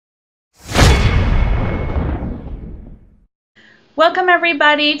Welcome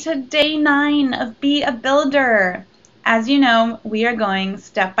everybody to day 9 of Be a Builder. As you know, we are going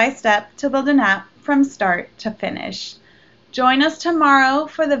step by step to build an app from start to finish. Join us tomorrow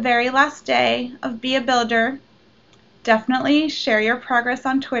for the very last day of Be a Builder. Definitely share your progress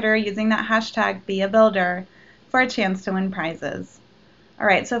on Twitter using that hashtag Be a Builder for a chance to win prizes.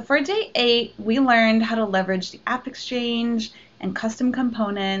 Alright, so for day 8, we learned how to leverage the App Exchange and custom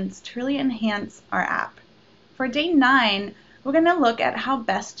components to really enhance our app. For day 9, we're going to look at how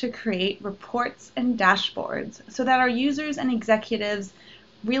best to create reports and dashboards so that our users and executives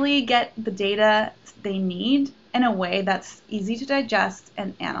really get the data they need in a way that's easy to digest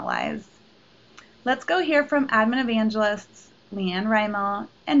and analyze. Let's go hear from admin evangelists Leanne Reimel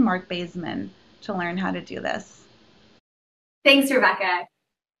and Mark Baseman to learn how to do this. Thanks, Rebecca.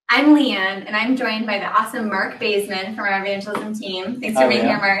 I'm Leanne, and I'm joined by the awesome Mark Baseman from our evangelism team. Thanks for being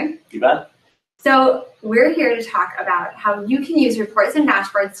here, Mark. You bet. So we're here to talk about how you can use reports and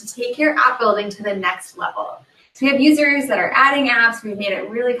dashboards to take your app building to the next level. So we have users that are adding apps. We've made it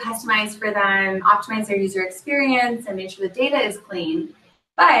really customized for them, optimize their user experience, and make sure the data is clean.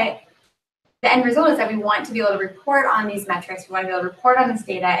 But the end result is that we want to be able to report on these metrics. We want to be able to report on this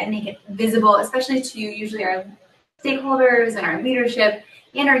data and make it visible, especially to usually our stakeholders and our leadership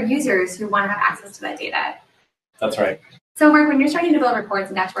and our users who want to have access to that data. That's right. So Mark, when you're starting to build reports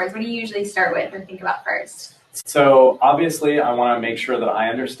and dashboards, what do you usually start with or think about first? So obviously I want to make sure that I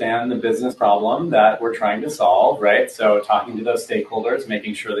understand the business problem that we're trying to solve, right? So talking to those stakeholders,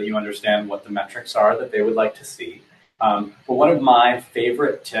 making sure that you understand what the metrics are that they would like to see. But one of my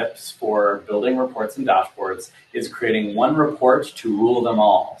favorite tips for building reports and dashboards is creating one report to rule them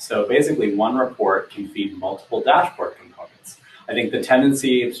all. So basically one report can feed multiple dashboard components. I think the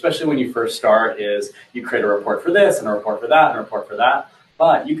tendency, especially when you first start, is you create a report for this and a report for that and a report for that.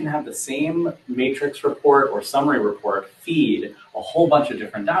 But you can have the same matrix report or summary report feed a whole bunch of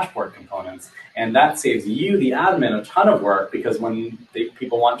different dashboard components. And that saves you, the admin, a ton of work because when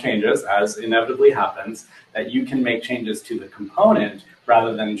people want changes, as inevitably happens, that you can make changes to the component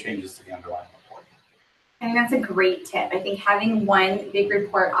rather than changes to the underlying report. I think that's a great tip. I think having one big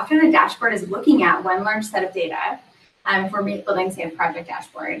report, often a dashboard is looking at one large set of data for building, say, a project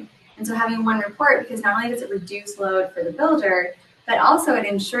dashboard. And so having one report, because not only does it reduce load for the builder, but also it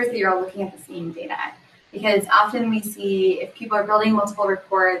ensures that you're all looking at the same data. Because often we see if people are building multiple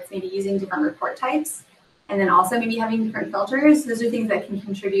reports, maybe using different report types, and then also maybe having different filters, those are things that can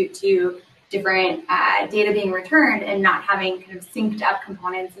contribute to different data being returned and not having kind of synced up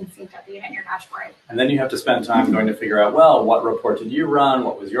components and synced up data in your dashboard. And then you have to spend time going to figure out, well, what report did you run?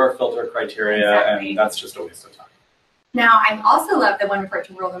 What was your filter criteria? Exactly. And that's just a waste of time. Now, I also love the one report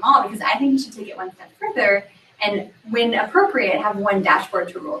to rule them all because I think you should take it one step further and, when appropriate, have one dashboard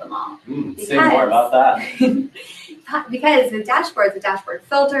to rule them all. Say more about that. Because with dashboards, the dashboard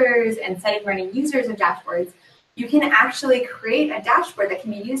filters, and setting running users of dashboards, you can actually create a dashboard that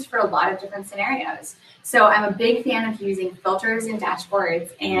can be used for a lot of different scenarios. So I'm a big fan of using filters in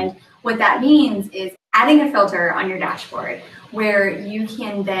dashboards, and what that means is adding a filter on your dashboard where you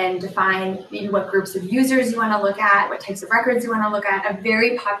can then define maybe what groups of users you want to look at, what types of records you want to look at. A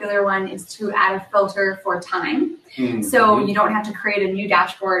very popular one is to add a filter for time. So you don't have to create a new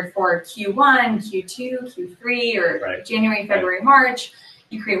dashboard for Q1, Q2, Q3, or January, February, March.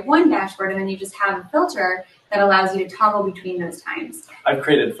 You create one dashboard and then you just have a filter that allows you to toggle between those times. I've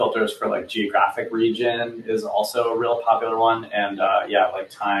created filters for like geographic region is also a real popular one. And yeah, like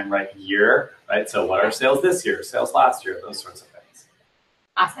time, right, year, right? So what are sales this year, sales last year, those sorts of things.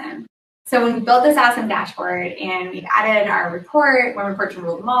 Awesome. So when we built this awesome dashboard and we've added our report, one report to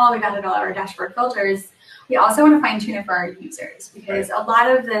rule them all, we've added all our dashboard filters, we also want to fine tune it for our users because a lot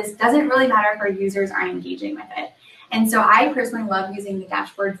of this doesn't really matter if our users aren't engaging with it. And so I personally love using the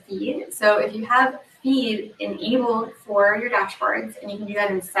dashboard feed. So if you have feed enabled for your dashboards, and you can do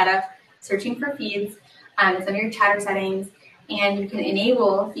that in setup, searching for feeds, it's under your chatter settings, and you can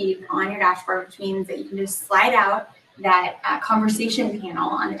enable feed on your dashboard, which means that you can just slide out that conversation panel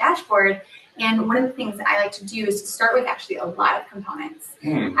on the dashboard. And one of the things that I like to do is to start with actually a lot of components.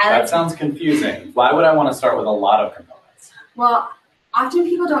 That sounds confusing. Why would I want to start with a lot of components? Well, often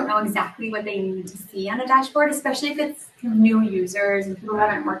people don't know exactly what they need to see on a dashboard, especially if it's new users and people who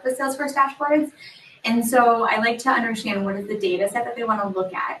haven't worked with Salesforce dashboards. And so I like to understand what is the data set that they want to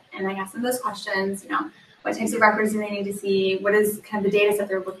look at. And I ask them those questions, what types of records do they need to see? What is kind of the data set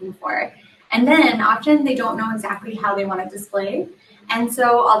they're looking for? And then often they don't know exactly how they want to display. And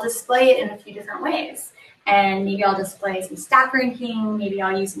so I'll display it in a few different ways. And maybe I'll display some stack ranking, maybe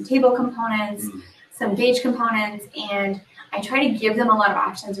I'll use some table components, some gauge components, and I try to give them a lot of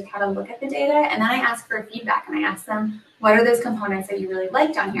options with how to look at the data, and then I ask for feedback, and I ask them, what are those components that you really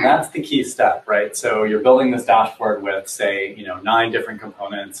liked on here? That's the key step, right? So you're building this dashboard with, say, 9 different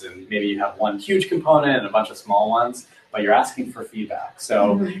components, and maybe you have one huge component and a bunch of small ones, but you're asking for feedback.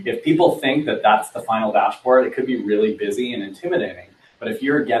 So if people think that that's the final dashboard, it could be really busy and intimidating. But if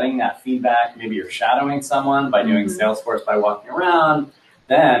you're getting that feedback, maybe you're shadowing someone by doing Salesforce by walking around,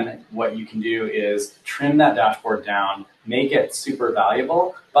 then what you can do is trim that dashboard down, make it super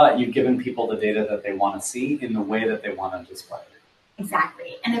valuable, but you've given people the data that they want to see in the way that they want to display it.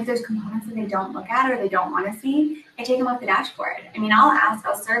 Exactly. And if there's components that they don't look at or they don't want to see, I take them off the dashboard. I mean,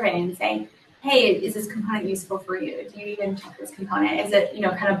 I'll survey and say, hey, is this component useful for you? Do you even check this component? Is it,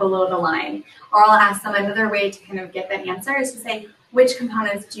 kind of below the line? Or I'll ask them another way to kind of get that answer is to say, which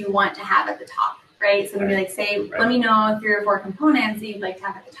components do you want to have at the top, right? So maybe let me know 3 or 4 components that you'd like to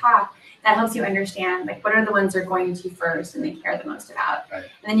have at the top. That helps you understand what are the ones they're going to first and they care the most about. Right.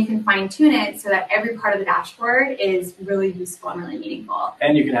 And then you can fine tune it so that every part of the dashboard is really useful and really meaningful.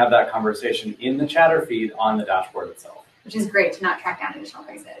 And you can have that conversation in the chatter feed on the dashboard itself. Which is great to not track down additional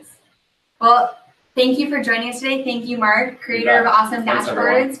places. Well, thank you for joining us today. Thank you, Mark, creator of Awesome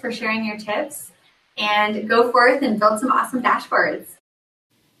Dashboards, for sharing your tips. And go forth and build some awesome dashboards.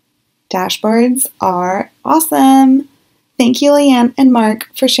 Dashboards are awesome. Thank you, Leanne and Mark,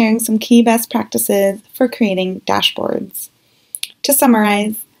 for sharing some key best practices for creating dashboards. To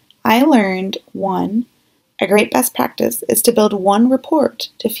summarize, I learned 1, a great best practice is to build one report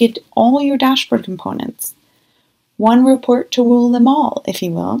to feed all your dashboard components. One report to rule them all, if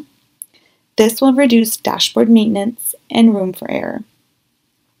you will. This will reduce dashboard maintenance and room for error.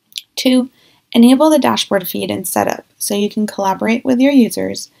 2, enable the dashboard feed and setup so you can collaborate with your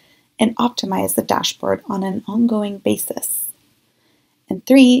users and optimize the dashboard on an ongoing basis. And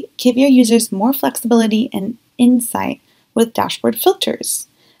 3, give your users more flexibility and insight with dashboard filters.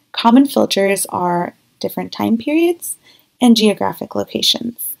 Common filters are different time periods and geographic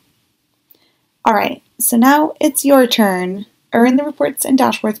locations. All right, so now it's your turn. Earn the Reports and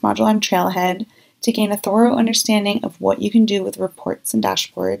Dashboards module on Trailhead to gain a thorough understanding of what you can do with reports and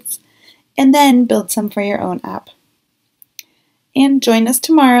dashboards, and then build some for your own app. And join us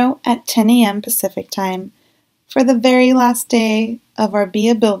tomorrow at 10 a.m. Pacific Time for the very last day of our Be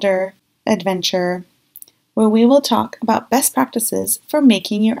a Builder adventure, where we will talk about best practices for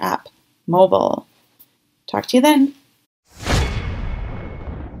making your app mobile. Talk to you then.